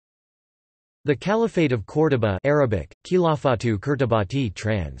The Caliphate of Córdoba Arabic, Khilafatu Kurtubati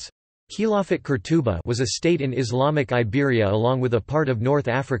trans. Khilafat Qurtuba was a state in Islamic Iberia along with a part of North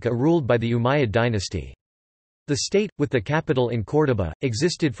Africa ruled by the Umayyad dynasty. The state, with the capital in Córdoba,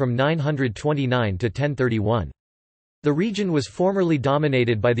 existed from 929 to 1031. The region was formerly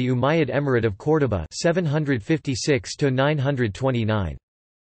dominated by the Umayyad Emirate of Córdoba 756 to 929.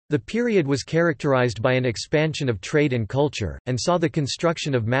 The period was characterized by an expansion of trade and culture, and saw the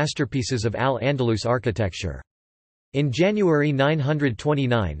construction of masterpieces of Al-Andalus architecture. In January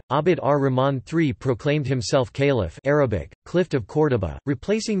 929, Abd ar-Rahman III proclaimed himself Caliph Arabic, Caliphate of Córdoba,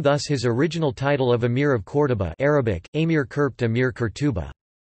 replacing thus his original title of Emir of Córdoba Arabic, Amir Qurbt Amir Qurtuba.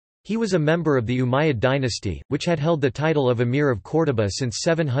 He was a member of the Umayyad dynasty, which had held the title of Emir of Córdoba since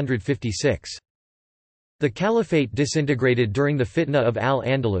 756. The caliphate disintegrated during the Fitna of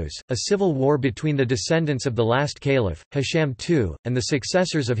Al-Andalus, a civil war between the descendants of the last caliph, Hisham II, and the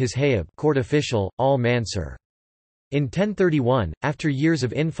successors of his Hayab court official, al-Mansur. In 1031, after years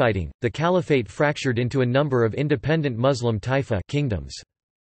of infighting, the caliphate fractured into a number of independent Muslim taifa kingdoms.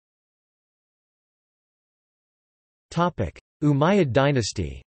 Umayyad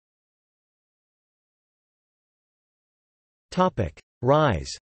dynasty.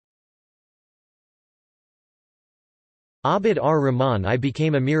 Rise. Abd ar-Rahman I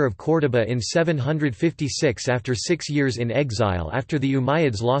became Emir of Córdoba in 756 after 6 years in exile after the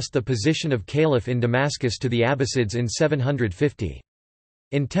Umayyads lost the position of caliph in Damascus to the Abbasids in 750.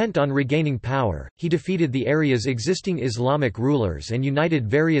 Intent on regaining power, he defeated the area's existing Islamic rulers and united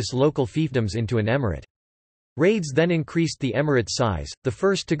various local fiefdoms into an emirate. Raids then increased the emirate's size, the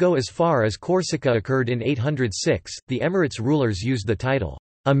first to go as far as Corsica occurred in 806. The emirate's rulers used the title,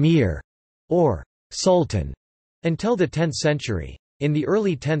 Amir, or Sultan, until the 10th century. In the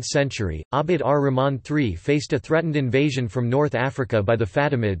early 10th century, Abd ar-Rahman III faced a threatened invasion from North Africa by the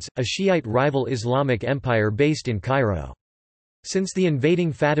Fatimids, a Shiite rival Islamic empire based in Cairo. Since the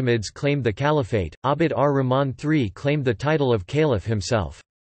invading Fatimids claimed the caliphate, Abd ar-Rahman III claimed the title of caliph himself.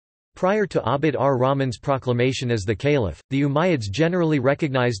 Prior to Abd ar-Rahman's proclamation as the caliph, the Umayyads generally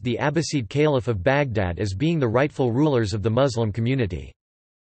recognized the Abbasid caliph of Baghdad as being the rightful rulers of the Muslim community.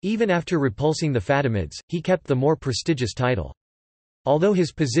 Even after repulsing the Fatimids, he kept the more prestigious title. Although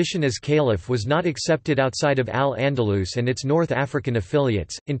his position as caliph was not accepted outside of Al-Andalus and its North African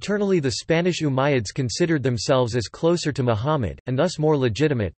affiliates, internally the Spanish Umayyads considered themselves as closer to Muhammad, and thus more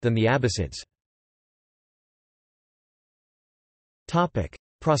legitimate, than the Abbasids.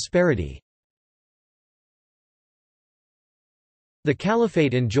 Prosperity. The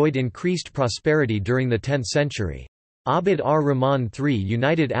caliphate enjoyed increased prosperity during the 10th century. Abd ar-Rahman III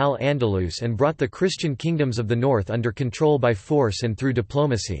united Al-Andalus and brought the Christian kingdoms of the north under control by force and through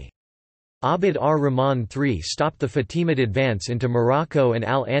diplomacy. Abd ar-Rahman III stopped the Fatimid advance into Morocco and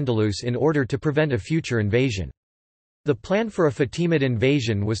Al-Andalus in order to prevent a future invasion. The plan for a Fatimid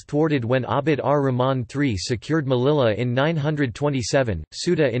invasion was thwarted when Abd ar-Rahman III secured Melilla in 927,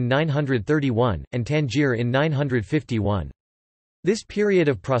 Ceuta in 931, and Tangier in 951. This period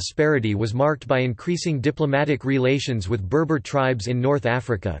of prosperity was marked by increasing diplomatic relations with Berber tribes in North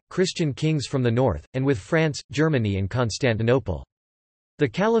Africa, Christian kings from the north, and with France, Germany and Constantinople. The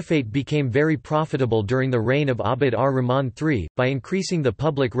caliphate became very profitable during the reign of Abd ar-Rahman III, by increasing the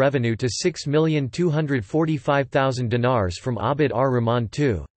public revenue to 6,245,000 dinars from Abd ar-Rahman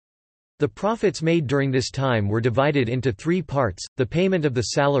II. The profits made during this time were divided into 3 parts: the payment of the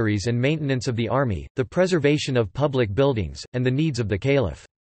salaries and maintenance of the army, the preservation of public buildings, and the needs of the caliph.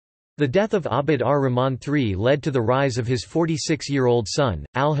 The death of Abd ar-Rahman III led to the rise of his 46-year-old son,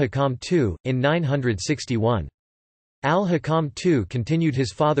 al-Hakam II, in 961. Al-Hakam II continued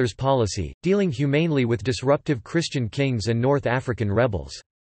his father's policy, dealing humanely with disruptive Christian kings and North African rebels.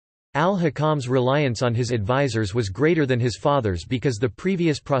 Al-Hakam's reliance on his advisors was greater than his father's because the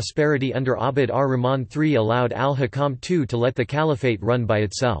previous prosperity under Abd ar-Rahman III allowed al-Hakam II to let the caliphate run by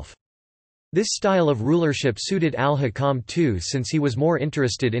itself. This style of rulership suited al-Hakam II since he was more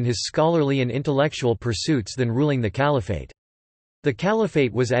interested in his scholarly and intellectual pursuits than ruling the caliphate. The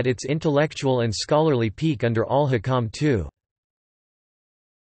caliphate was at its intellectual and scholarly peak under al-Hakam II.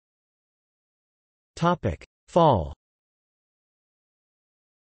 Fall.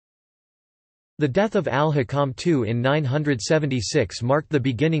 The death of al-Hakam II in 976 marked the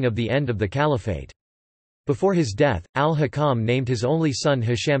beginning of the end of the caliphate. Before his death, al-Hakam named his only son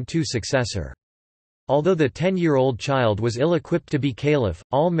Hisham II's successor. Although the 10-year-old child was ill-equipped to be caliph,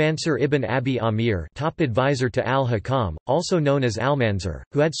 al-Mansur ibn Abi Amir, top advisor to al-Hakam, also known as al-Mansur,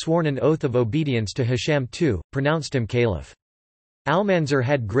 who had sworn an oath of obedience to Hisham II, pronounced him caliph. Al-Mansur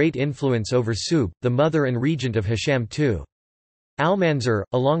had great influence over Sub, the mother and regent of Hisham II. Almanzor,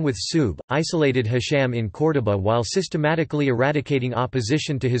 along with Sub, isolated Hisham in Córdoba while systematically eradicating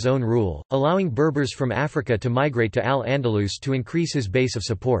opposition to his own rule, allowing Berbers from Africa to migrate to Al-Andalus to increase his base of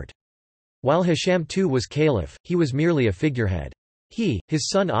support. While Hisham II was caliph, he was merely a figurehead. He, his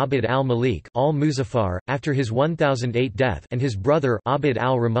son Abd al-Malik al-Muzaffar, after his 1008 death, and his brother Abd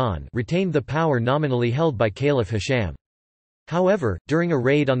al-Rahman retained the power nominally held by Caliph Hisham. However, during a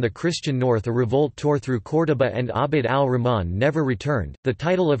raid on the Christian north, a revolt tore through Córdoba and Abd al-Rahman never returned. The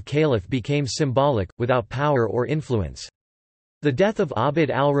title of caliph became symbolic, without power or influence. The death of Abd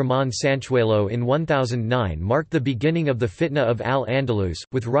al-Rahman Sanchuelo in 1009 marked the beginning of the fitna of Al-Andalus,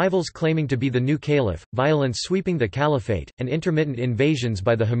 with rivals claiming to be the new caliph, violence sweeping the caliphate, and intermittent invasions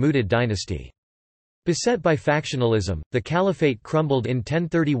by the Hammudid dynasty. Beset by factionalism, the caliphate crumbled in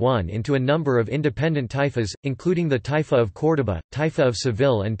 1031 into a number of independent taifas, including the Taifa of Córdoba, Taifa of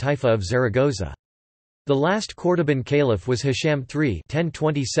Seville and Taifa of Zaragoza. The last Córdoban caliph was Hisham III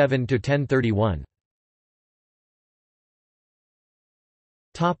 (1027–1031).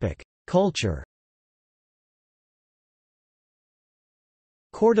 Culture.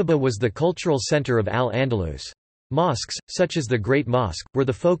 Córdoba was the cultural center of Al-Andalus. Mosques, such as the Great Mosque, were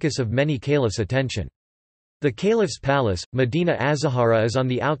the focus of many caliphs' attention. The caliph's palace, Medina Az-Zahara, is on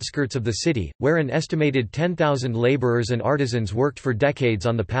the outskirts of the city, where an estimated 10,000 laborers and artisans worked for decades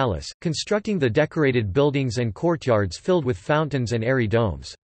on the palace, constructing the decorated buildings and courtyards filled with fountains and airy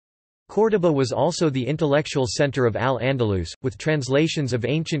domes. Córdoba was also the intellectual center of Al-Andalus, with translations of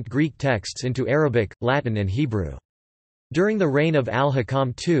ancient Greek texts into Arabic, Latin and Hebrew. During the reign of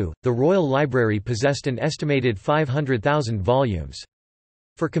Al-Hakam II, the royal library possessed an estimated 500,000 volumes.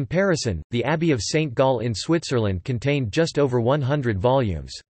 For comparison, the Abbey of St. Gall in Switzerland contained just over 100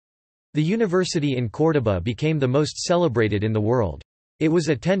 volumes. The university in Córdoba became the most celebrated in the world. It was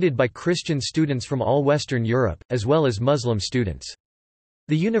attended by Christian students from all Western Europe, as well as Muslim students.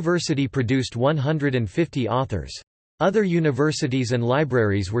 The university produced 150 authors. Other universities and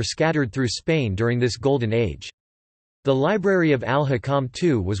libraries were scattered through Spain during this golden age. The Library of Al-Hakam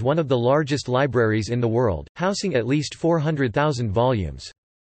II was one of the largest libraries in the world, housing at least 400,000 volumes.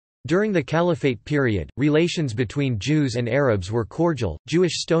 During the Caliphate period, relations between Jews and Arabs were cordial.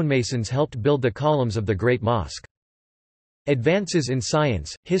 Jewish stonemasons helped build the columns of the Great Mosque. Advances in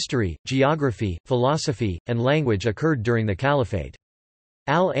science, history, geography, philosophy, and language occurred during the Caliphate.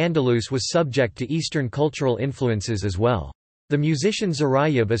 Al-Andalus was subject to Eastern cultural influences as well. The musician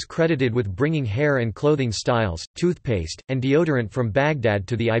Zarayab is credited with bringing hair and clothing styles, toothpaste, and deodorant from Baghdad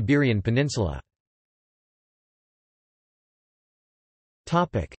to the Iberian Peninsula.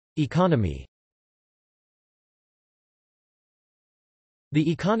 Economy.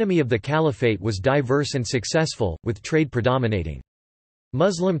 The economy of the Caliphate was diverse and successful, with trade predominating.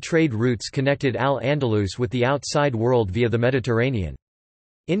 Muslim trade routes connected Al-Andalus with the outside world via the Mediterranean.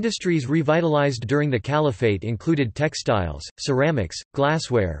 Industries revitalized during the Caliphate included textiles, ceramics,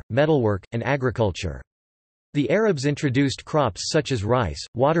 glassware, metalwork, and agriculture. The Arabs introduced crops such as rice,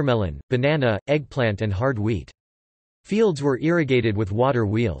 watermelon, banana, eggplant and hard wheat. Fields were irrigated with water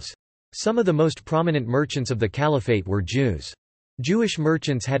wheels. Some of the most prominent merchants of the Caliphate were Jews. Jewish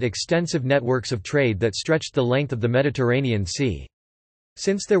merchants had extensive networks of trade that stretched the length of the Mediterranean Sea.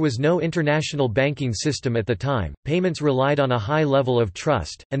 Since there was no international banking system at the time, payments relied on a high level of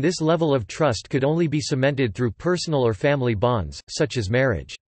trust, and this level of trust could only be cemented through personal or family bonds, such as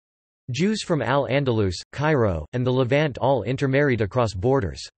marriage. Jews from Al-Andalus, Cairo, and the Levant all intermarried across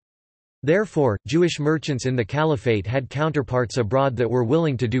borders. Therefore, Jewish merchants in the Caliphate had counterparts abroad that were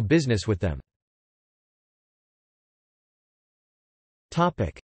willing to do business with them.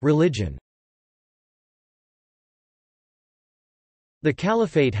 Religion. The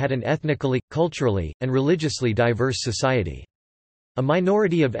Caliphate had an ethnically, culturally, and religiously diverse society. A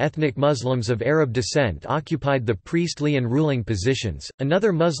minority of ethnic Muslims of Arab descent occupied the priestly and ruling positions.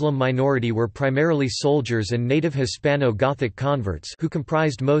 Another Muslim minority were primarily soldiers and native Hispano-Gothic converts, who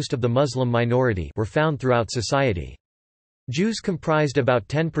comprised most of the Muslim minority, were found throughout society. Jews comprised about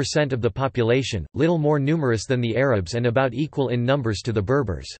 10% of the population, little more numerous than the Arabs and about equal in numbers to the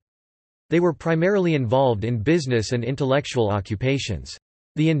Berbers. They were primarily involved in business and intellectual occupations.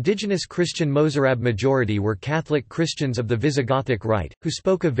 The indigenous Christian Mozarab majority were Catholic Christians of the Visigothic Rite, who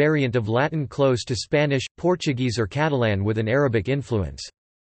spoke a variant of Latin close to Spanish, Portuguese or Catalan with an Arabic influence.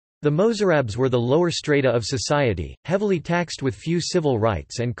 The Mozarabs were the lower strata of society, heavily taxed with few civil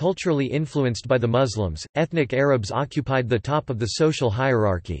rights and culturally influenced by the Muslims. Ethnic Arabs occupied the top of the social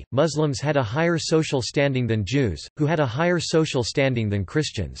hierarchy. Muslims had a higher social standing than Jews, who had a higher social standing than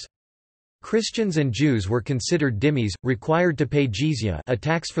Christians. Christians and Jews were considered dhimmis, required to pay jizya, a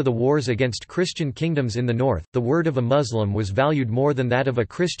tax for the wars against Christian kingdoms in the north. The word of a Muslim was valued more than that of a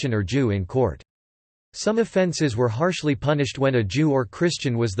Christian or Jew in court. Some offences were harshly punished when a Jew or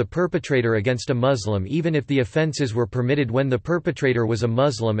Christian was the perpetrator against a Muslim, even if the offences were permitted when the perpetrator was a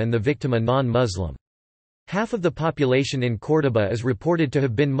Muslim and the victim a non-Muslim. Half of the population in Córdoba is reported to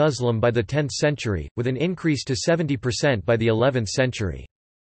have been Muslim by the 10th century, with an increase to 70% by the 11th century.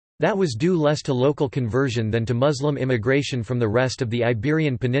 That was due less to local conversion than to Muslim immigration from the rest of the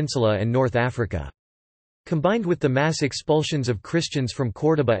Iberian Peninsula and North Africa. Combined with the mass expulsions of Christians from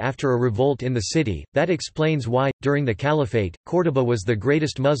Córdoba after a revolt in the city, that explains why, during the Caliphate, Córdoba was the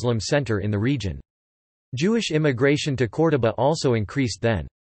greatest Muslim center in the region. Jewish immigration to Córdoba also increased then.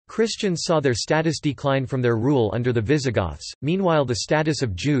 Christians saw their status decline from their rule under the Visigoths, meanwhile the status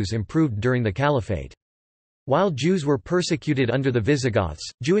of Jews improved during the Caliphate. While Jews were persecuted under the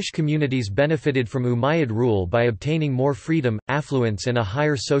Visigoths, Jewish communities benefited from Umayyad rule by obtaining more freedom, affluence and a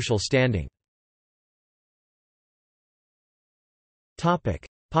higher social standing.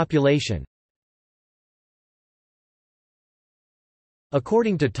 Population.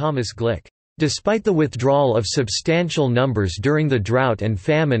 According to Thomas Glick, despite the withdrawal of substantial numbers during the drought and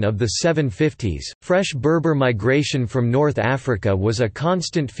famine of the 750s, fresh Berber migration from North Africa was a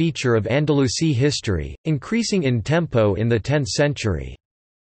constant feature of Andalusi history, increasing in tempo in the 10th century.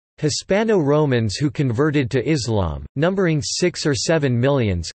 Hispano-Romans who converted to Islam, numbering 6 or 7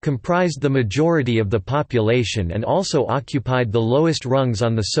 millions, comprised the majority of the population and also occupied the lowest rungs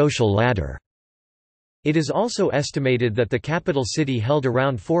on the social ladder. It is also estimated that the capital city held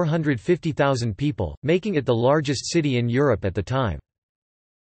around 450,000 people, making it the largest city in Europe at the time.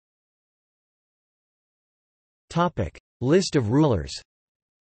 List of rulers.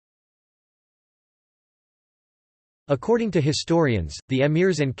 According to historians, the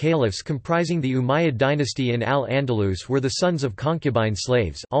emirs and caliphs comprising the Umayyad dynasty in Al-Andalus were the sons of concubine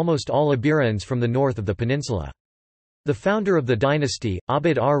slaves, almost all Iberians from the north of the peninsula. The founder of the dynasty,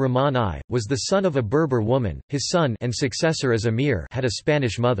 Abd ar-Rahman I, was the son of a Berber woman. His son and successor as emir had a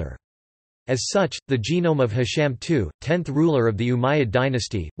Spanish mother. As such, the genome of Hisham II, 10th ruler of the Umayyad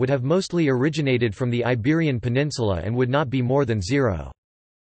dynasty, would have mostly originated from the Iberian Peninsula and would not be more than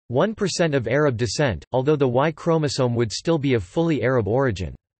 0.1% of Arab descent, although the Y chromosome would still be of fully Arab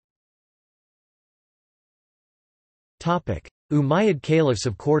origin. Umayyad caliphs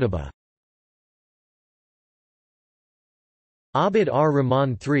of Córdoba. Abd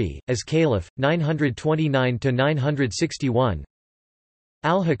ar-Rahman III, as caliph, 929–961.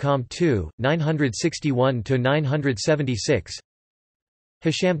 Al-Hakam II, 961–976.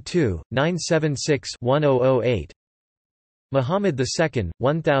 Hisham II, 976–1008. Muhammad II,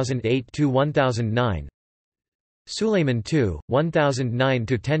 1008–1009. Sulayman II,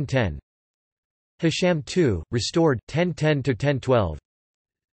 1009–1010. Hisham II, restored, 1010–1012.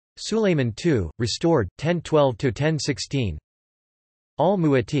 Sulayman II, restored, 1012–1016.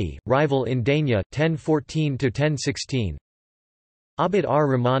 Al-Mu'ati, rival in Dania, 1014–1016. Abd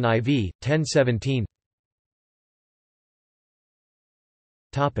ar-Rahman IV, 1017.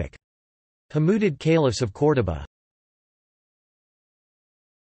 Hamudid caliphs of Córdoba.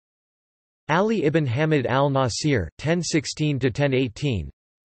 Ali ibn Hamid al-Nasir, 1016–1018.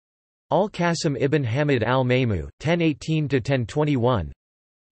 Al-Qasim ibn Hamid al-Maymu, 1018–1021.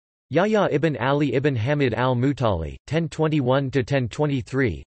 Yahya ibn Ali ibn Hamid al-Mutali,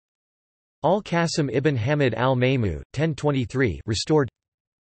 1021–1023. Al-Qasim ibn Hamid al-Maymu, 1023, restored.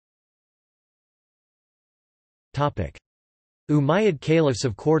 Umayyad caliphs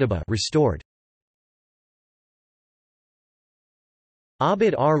of Córdoba, restored.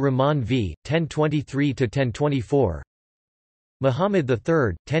 Abd ar-Rahman V, 1023–1024. Muhammad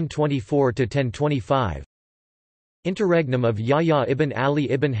III, 1024–1025. Interregnum of Yahya ibn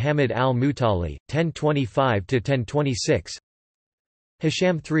Ali ibn Hamid al-Mutali, 1025–1026.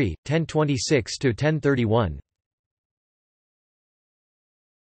 Hisham III, 1026–1031.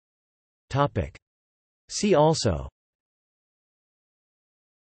 See also: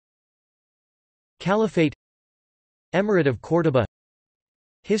 Caliphate, Emirate of Córdoba,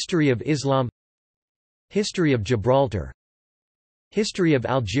 History of Islam, History of Gibraltar, History of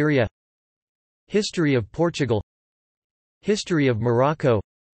Algeria, History of Portugal, History of Morocco,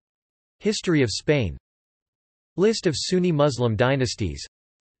 History of Spain, List of Sunni Muslim dynasties,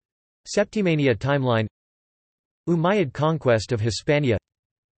 Septimania timeline, Umayyad conquest of Hispania.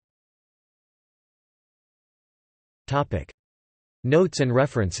 Notes and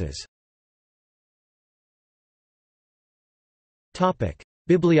references.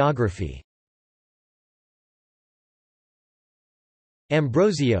 Bibliography.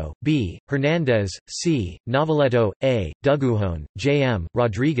 Ambrosio, B., Hernandez, C., Noveletto, A., Dugujon, J. M.,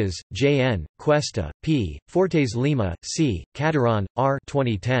 Rodriguez, J. N., Cuesta, P., Fortes Lima, C., Calderon, R.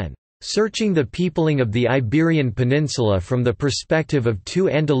 2010. Searching the Peopling of the Iberian Peninsula from the Perspective of Two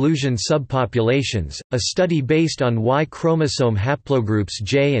Andalusian Subpopulations, a study based on Y chromosome haplogroups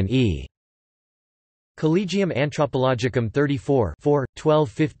J and E. Collegium Anthropologicum 34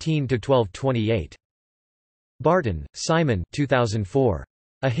 1215–1228. Barton, Simon 2004.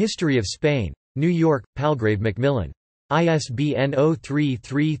 A History of Spain. New York, Palgrave Macmillan. ISBN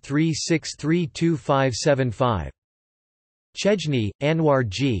 0333632575. Chejny, Anwar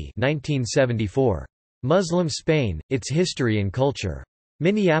G. 1974. Muslim Spain, Its History and Culture.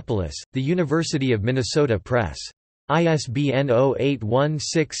 Minneapolis, The University of Minnesota Press. ISBN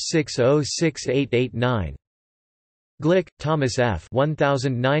 0816606889. Glick, Thomas F.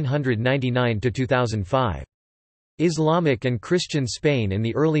 1999–2005. Islamic and Christian Spain in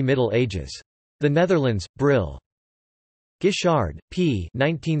the Early Middle Ages. The Netherlands, Brill. Guichard, P.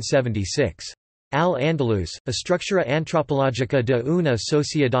 1976. Al-Andalus, Estructura Antropológica de una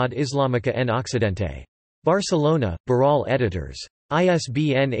Sociedad Islámica en Occidente. Barcelona, Barral Editors.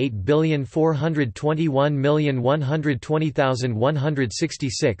 ISBN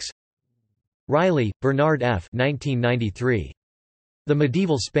 8421120166. Riley, Bernard F. 1993. The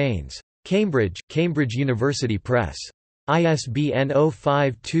Medieval Spains. Cambridge, Cambridge University Press. ISBN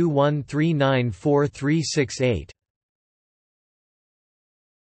 0521394368.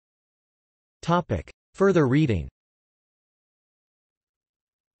 Further reading.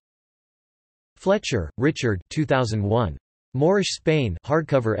 Fletcher, Richard 2001. Moorish Spain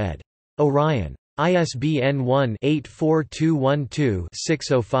hardcover ed. Orion. ISBN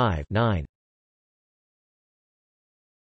 1-84212-605-9.